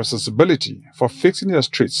take responsibility for fixing their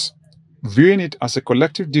streets, viewing it as a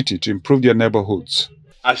collective duty to improve their neighborhoods.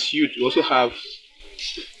 As youth, we also have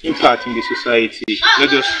impact in the society, not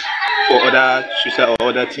just for other social or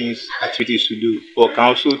other things, activities to do, but can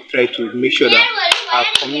also try to make sure that our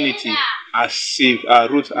community are safe, our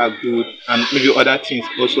roads are good, and maybe other things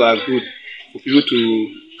also are good for people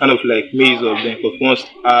to kind of like maze of them. But once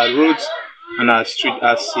our roads and our street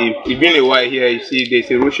are safe, it's been a while here, you see there's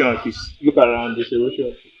erosion. If you look around, there's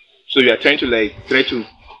erosion. So we are trying to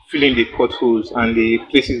fill in the potholes and the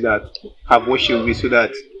places that have washed so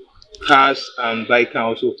that cars and bikes can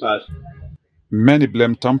also pass. Many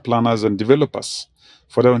blame town planners and developers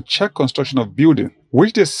for the unchecked construction of buildings,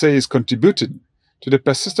 which they say is contributing to the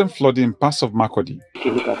persistent flooding in parts of Makurdi. If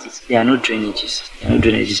you look at it, there are no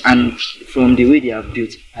drainages. And from the way they have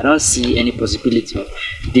built, I don't see any possibility of,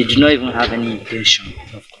 they do not even have any intention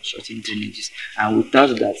of constructing drainages. And without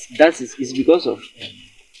that is because of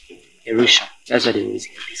erosion. That's why they always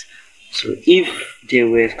get this. So if there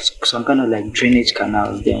were some kind of like drainage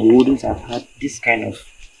canals, then we wouldn't have had this kind of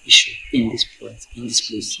issue in this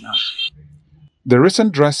place now. The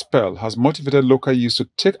recent dry spell has motivated local youth to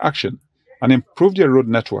take action and improve their road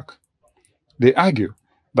network. They argue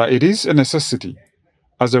that it is a necessity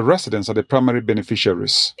as the residents are the primary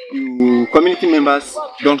beneficiaries. Community members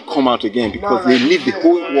don't come out again because they leave the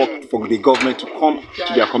whole work for the government to come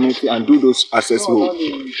to their community and do those access roads.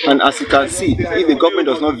 And as you can see, if the government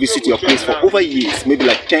does not visit your place for over years, maybe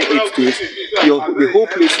like 10, 8 days, the whole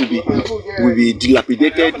place will be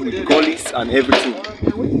dilapidated with gullies and everything.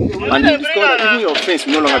 And you discover that even your fence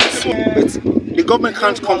will no longer be seen. But the government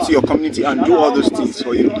can't come to your community and do all those things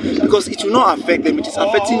for you because it will not affect them, it is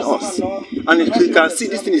affecting us. And you can see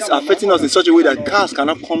this thing is affecting us in such a way that cars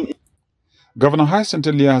cannot come in. Governor Hyacinth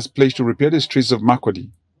Elia has pledged to repair the streets of Makurdi,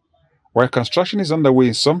 while construction is underway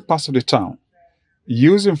in some parts of the town.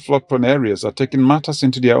 Youths in flood-prone areas are taking matters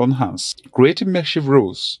into their own hands, creating makeshift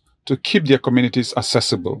roads to keep their communities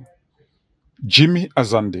accessible. Jimmy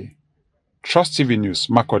Azande, Trust TV News,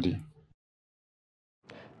 Makurdi.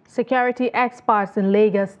 Security experts in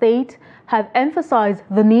Lagos State have emphasized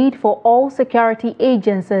the need for all security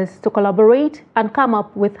agencies to collaborate and come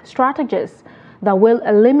up with strategies that will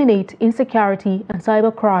eliminate insecurity and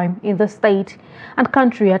cybercrime in the state and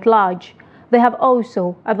country at large. They have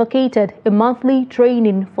also advocated a monthly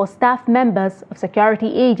training for staff members of security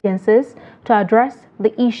agencies to address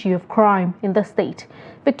the issue of crime in the state.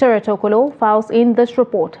 Victoria Tokolo files in this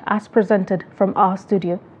report as presented from our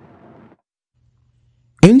studio.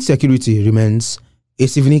 Insecurity remains a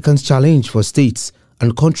significant challenge for states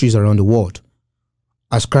and countries around the world.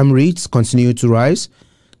 As crime rates continue to rise,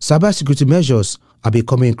 cybersecurity measures are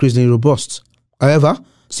becoming increasingly robust. However,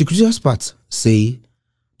 security experts say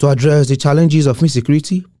to address the challenges of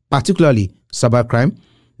insecurity, particularly cybercrime,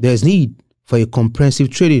 there is need for a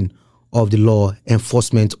comprehensive training of the law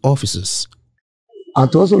enforcement officers.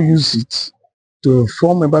 And to also use it to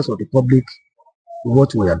inform members of the public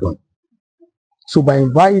what we are doing. So by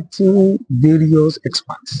inviting various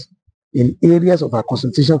experts in areas of our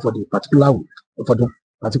consultation for the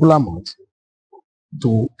particular month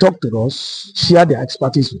to talk to us, share their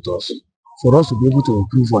expertise with us, for us to be able to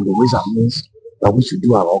improve on the ways and means that we should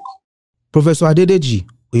do our work. Professor Adedeji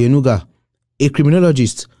Oyenuga, a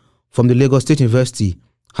criminologist from the Lagos State University,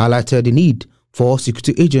 highlighted the need for all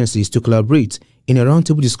security agencies to collaborate in a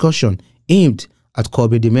roundtable discussion aimed at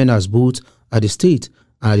curbing the menace both at the state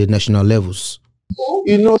and at the national levels.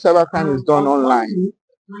 You know, cybercrime is done online.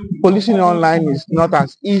 Policing online is not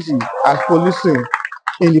as easy as policing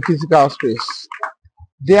in the physical space.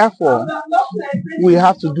 Therefore, we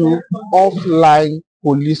have to do offline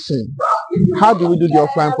policing. How do we do the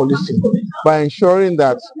offline policing? By ensuring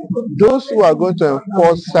that those who are going to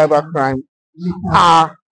enforce cybercrime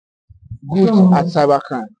are good at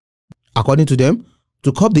cybercrime. According to them,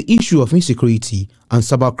 to curb the issue of insecurity and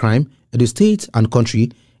cybercrime in the state and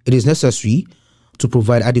country, it is necessary to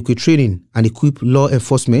provide adequate training and equip law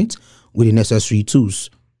enforcement with the necessary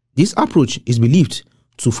tools. This approach is believed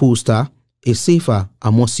to foster a safer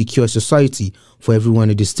and more secure society for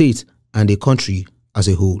everyone in the state and the country as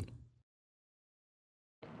a whole.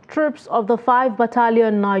 Troops of the 5th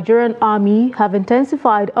Battalion Nigerian Army have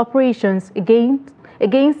intensified operations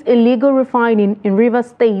against illegal refining in Rivers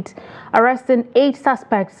State, arresting 8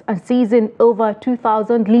 suspects and seizing over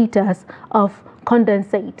 2,000 liters of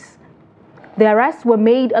condensates. The arrests were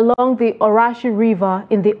made along the Orashi River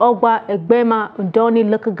in the Ogba Egbema Ndoni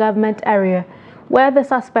local government area, where the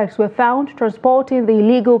suspects were found transporting the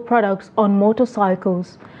illegal products on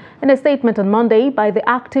motorcycles. In a statement on Monday by the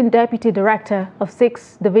Acting Deputy Director of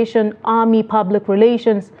 6th Division Army Public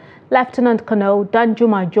Relations, Lieutenant Colonel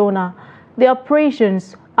Danjuma Jonah, the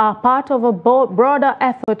operations are part of a broader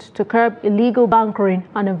effort to curb illegal bunkering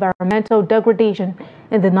and environmental degradation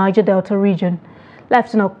in the Niger Delta region.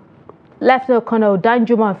 Lieutenant Colonel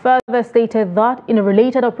Danjuma further stated that in a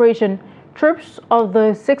related operation, troops of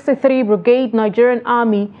the 63 Brigade Nigerian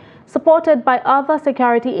Army, supported by other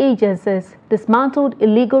security agencies, dismantled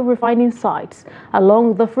illegal refining sites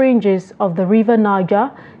along the fringes of the River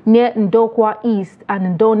Niger near Ndokwa East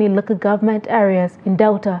and Ndoni local government areas in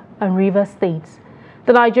Delta and River states.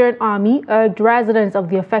 The Nigerian Army urged residents of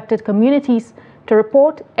the affected communities to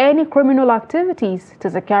report any criminal activities to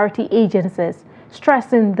security agencies,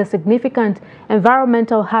 stressing the significant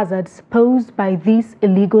environmental hazards posed by these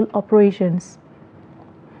illegal operations.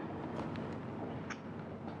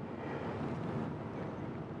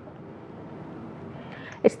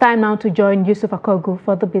 It's time now to join Yusuf Akogu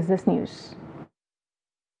for the business news.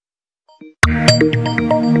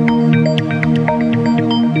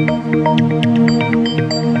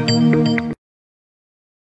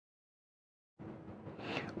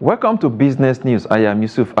 Welcome to Business News. I am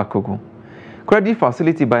Yusuf Akogu. Credit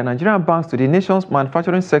facility by Nigerian banks to the nation's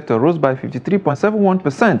manufacturing sector rose by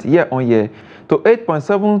 53.71% year-on-year to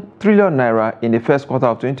 8.7 trillion naira in the first quarter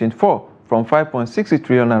of 2024 from 5.68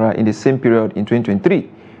 trillion naira in the same period in 2023.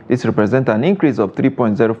 This represents an increase of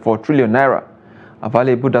 3.04 trillion naira.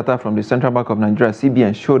 Available data from the Central Bank of Nigeria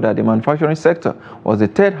 (CBN) showed that the manufacturing sector was the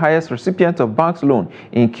third highest recipient of banks loan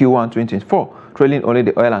in Q1 2024, trailing only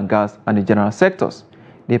the oil and gas and the general sectors.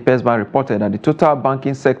 The Apex Bank reported that the total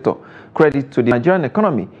banking sector credit to the Nigerian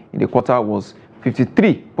economy in the quarter was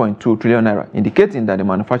 53.2 trillion naira, indicating that the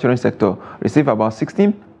manufacturing sector received about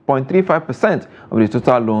 16.35% of the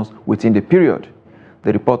total loans within the period.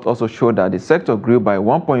 The report also showed that the sector grew by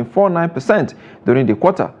 1.49% during the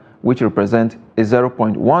quarter, which represents a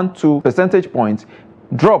 0.12 percentage point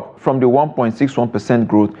drop from the 1.61%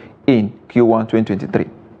 growth in Q1 2023.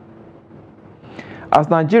 As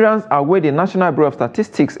Nigerians await the National Bureau of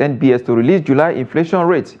Statistics (NBS) to release July inflation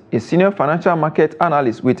rates, a senior financial market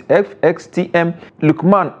analyst with FXTM,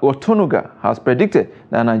 Lukman Otonuga, has predicted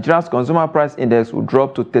that Nigeria's consumer price index will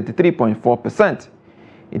drop to 33.4%.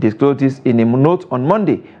 He disclosed this in a note on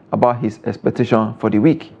Monday about his expectation for the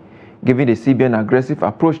week. Given the CBN aggressive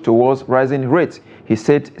approach towards rising rates, he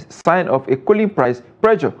said sign of a cooling price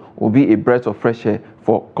pressure will be a breath of fresh air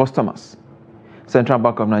for customers. Central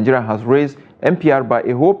Bank of Nigeria has raised MPR by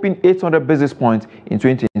a whopping 800 basis points in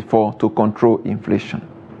 2024 to control inflation.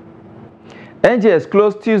 NGX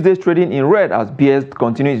closed Tuesday's trading in red as BS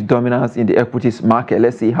continued its dominance in the equities market.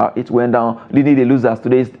 Let's see how it went down. Leading the losers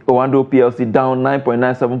today is Owando PLC, down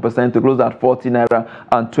 9.97% to close at 40 naira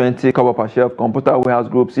and 20 kobo per share. Of Computer Warehouse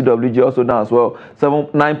Group CWG also down as well,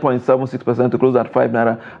 9.76% to close at 5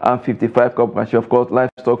 naira and 55 kobo per share. Of course,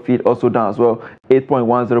 Livestock Feed also down as well,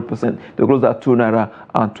 8.10% to close at 2 naira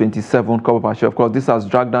and 27 kobo per share. Of course, this has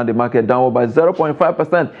dragged down the market downward by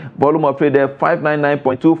 0.5%. Volume of trade there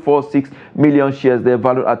 599.246 million shares, they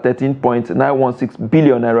valued at 13.916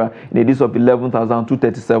 billion naira in a list of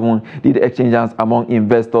 11,237 did exchanges among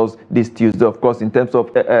investors this Tuesday. Of course, in terms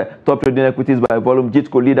of top trading equities by volume,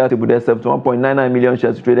 Jitco leader table there 71.99 million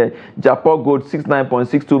shares traded, Japan Gold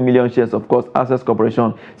 69.62 million shares. Of course, Access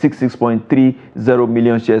Corporation 66.30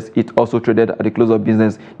 million shares. It also traded at the close of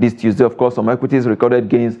business this Tuesday. Of course, some equities recorded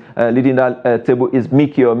gains. Leading that table is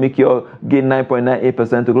Mikio. Mikio gained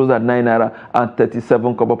 9.98% to close at 9 naira and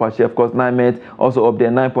 37 kobo per share. Of course, also up there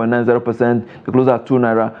 9.90% to close at 2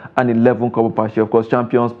 naira and 11 kobo per share. Of course,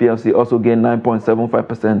 Champions PLC also gained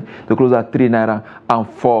 9.75% to close at 3 naira and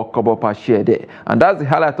 4 kobo per share there. And that's the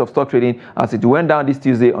highlight of stock trading as it went down this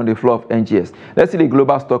Tuesday on the floor of NGS. Let's see the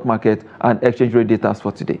global stock market and exchange rate data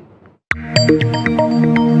for today.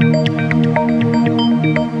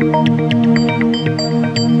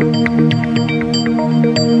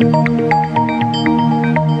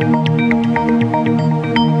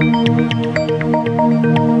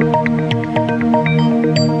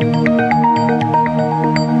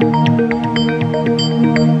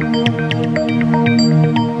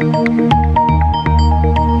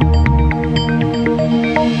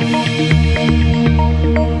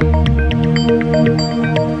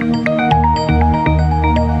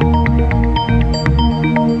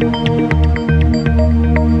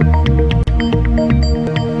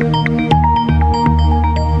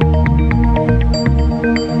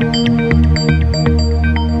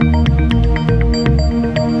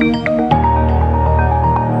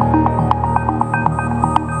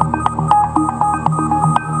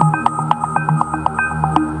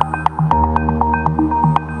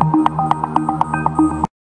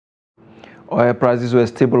 Oil prices were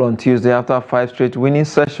stable on Tuesday after 5 straight winning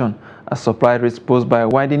sessions as supply risks posed by a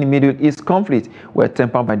widening Middle East conflict were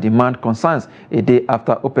tempered by demand concerns a day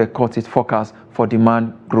after OPEC cut its forecast for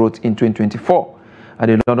demand growth in 2024. At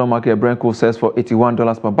the London market, Brent crude sells for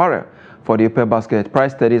 $81 per barrel. For the OPEC basket,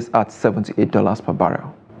 price steadies at $78 per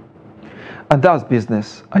barrel. And that's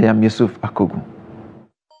business. I am Yusuf Akogu.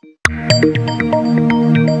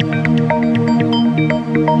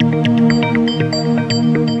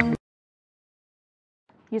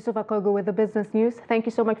 Yusuf Akogu with the business news. Thank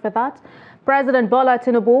you so much for that. President Bola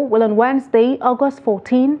Tinubu will on Wednesday, August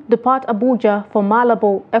 14, depart Abuja for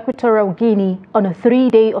Malabo, Equatorial Guinea on a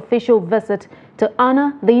 3-day official visit to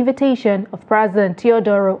honor the invitation of President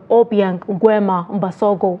Teodoro Obiang Nguema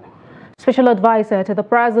Mbasogo. Special advisor to the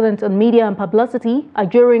President on Media and Publicity,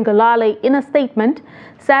 Ajurin Galale, in a statement,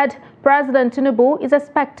 said President Tinubu is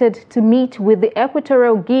expected to meet with the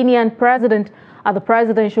Equatorial Guinean President at the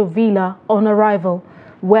presidential villa on arrival,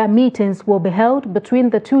 where meetings will be held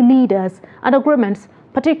between the two leaders and agreements,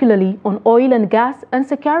 particularly on oil and gas and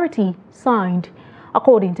security, signed.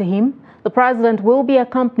 According to him, The president will be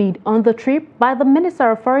accompanied on the trip by the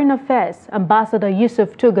Minister of Foreign Affairs, Ambassador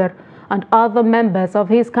Yusuf Tugar, and other members of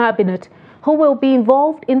his cabinet, who will be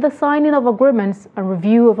involved in the signing of agreements and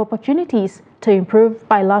review of opportunities to improve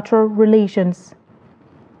bilateral relations.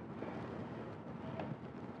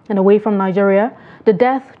 And away from Nigeria, the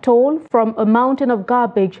death toll from a mountain of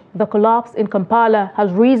garbage, the collapse in Kampala,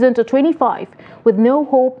 has risen to 25, with no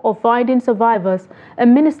hope of finding survivors, a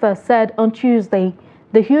minister said on Tuesday.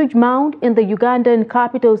 The huge mound in the Ugandan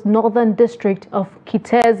capital's northern district of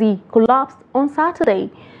Kitezi collapsed on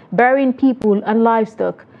Saturday, burying people and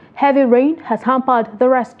livestock. Heavy rain has hampered the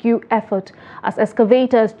rescue effort as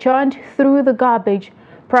excavators churned through the garbage.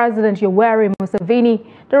 President Yoweri Museveni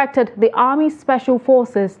directed the Army Special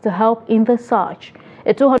Forces to help in the search.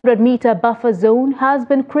 A 200-meter buffer zone has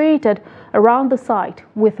been created around the site,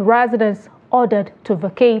 with residents ordered to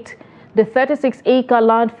vacate. The 36-acre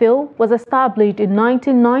landfill was established in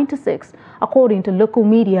 1996, according to local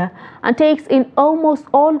media, and takes in almost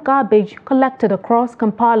all garbage collected across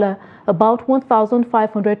Kampala, about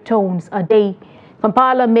 1,500 tons a day.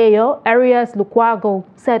 Kampala Mayor Arias Lukwago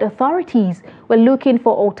said authorities were looking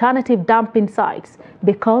for alternative dumping sites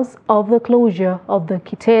because of the closure of the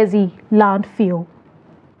Kitezi landfill.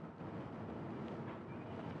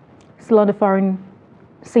 Still on the foreign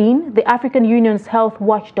scene, the African Union's health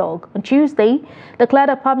watchdog on Tuesday declared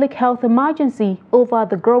a public health emergency over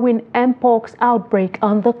the growing Mpox outbreak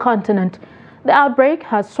on the continent. The outbreak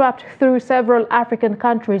has swept through several African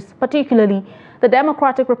countries, particularly the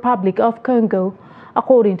Democratic Republic of Congo.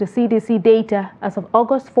 According to CDC data, as of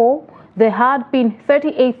August 4, there had been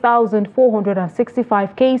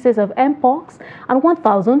 38,465 cases of Mpox and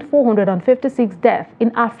 1,456 deaths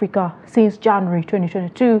in Africa since January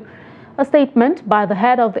 2022. A statement by the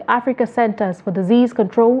head of the Africa Centers for Disease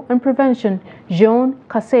Control and Prevention, Jean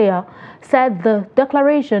Kaseya, said the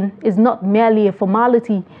declaration is not merely a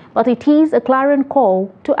formality, but it is a clarion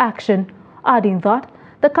call to action, adding that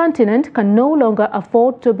the continent can no longer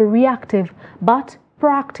afford to be reactive, but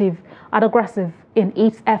proactive and aggressive in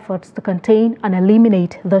its efforts to contain and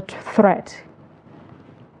eliminate the threat.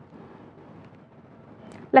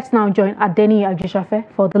 Let's now join Adeni Ajishafe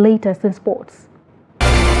for the latest in sports.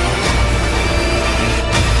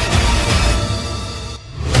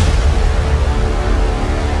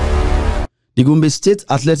 The Gombe State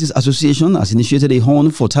Athletics Association has initiated a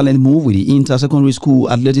Horn for Talent move with the Inter-Secondary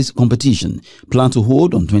School Athletics Competition planned to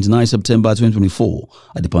hold on 29 September 2024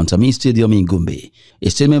 at the Pantami Stadium in Gombe. A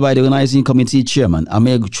statement by the organizing committee chairman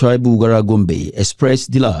Ahmed Chaibu Gara Gombe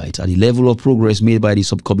expressed delight at the level of progress made by the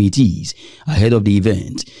subcommittees ahead of the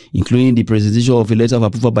event, including the presentation of a letter of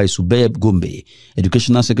approval by Subeb Gombe,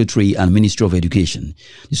 Educational Secretary and Ministry of Education.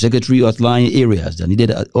 The Secretary outlined areas that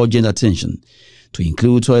needed urgent attention, to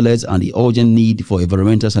include toilets and the urgent need for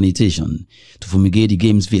environmental sanitation to fumigate the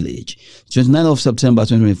Games Village. 29th of September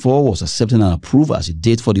 2024 was accepted and approved as a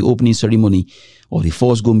date for the opening ceremony of the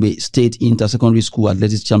first Gombe State Inter-Secondary School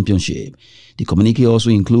Athletics Championship. The communique also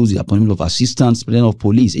includes the appointment of Assistant Superintendent of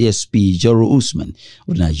Police ASP Jaro Usman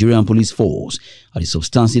of the Nigerian Police Force as the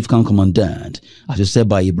substantive camp commandant, assisted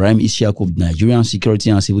by Ibrahim Ishaku of the Nigerian Security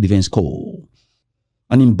and Civil Defense Corps.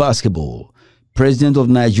 And in basketball, President of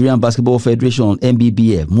Nigerian Basketball Federation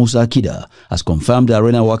NBBF Musa Kida has confirmed that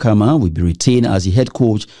Arena Wakama will be retained as the head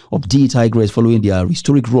coach of the Tigers following their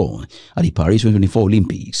historic run at the Paris 2024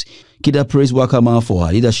 Olympics. Kida praised Wakama for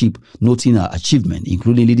her leadership, noting her achievement,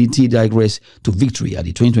 including leading Tigers to victory at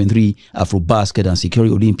the 2023 Afro-Basket and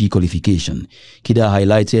Security Olympic qualification. Kida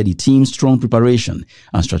highlighted the team's strong preparation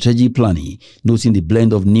and strategic planning, noting the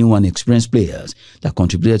blend of new and experienced players that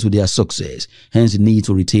contributed to their success, hence the need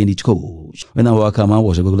to retain each coach. When Wakama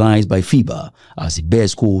was recognized by FIBA as the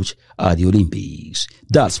best coach at the Olympics.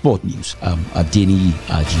 That's Sport News. I'm Adeni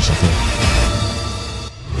Ajishafe.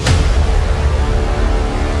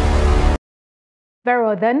 Very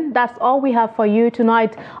well then, that's all we have for you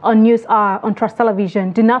tonight on News Hour on Trust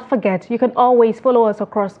Television. Do not forget, you can always follow us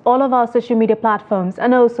across all of our social media platforms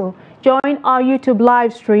and also join our YouTube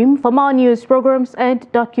live stream for more news, programs and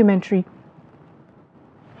documentary.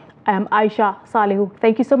 I am Aisha Salihu.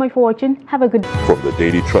 Thank you so much for watching. Have a good day. From the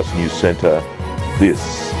Daily Trust News Center,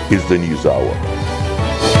 this is the News Hour.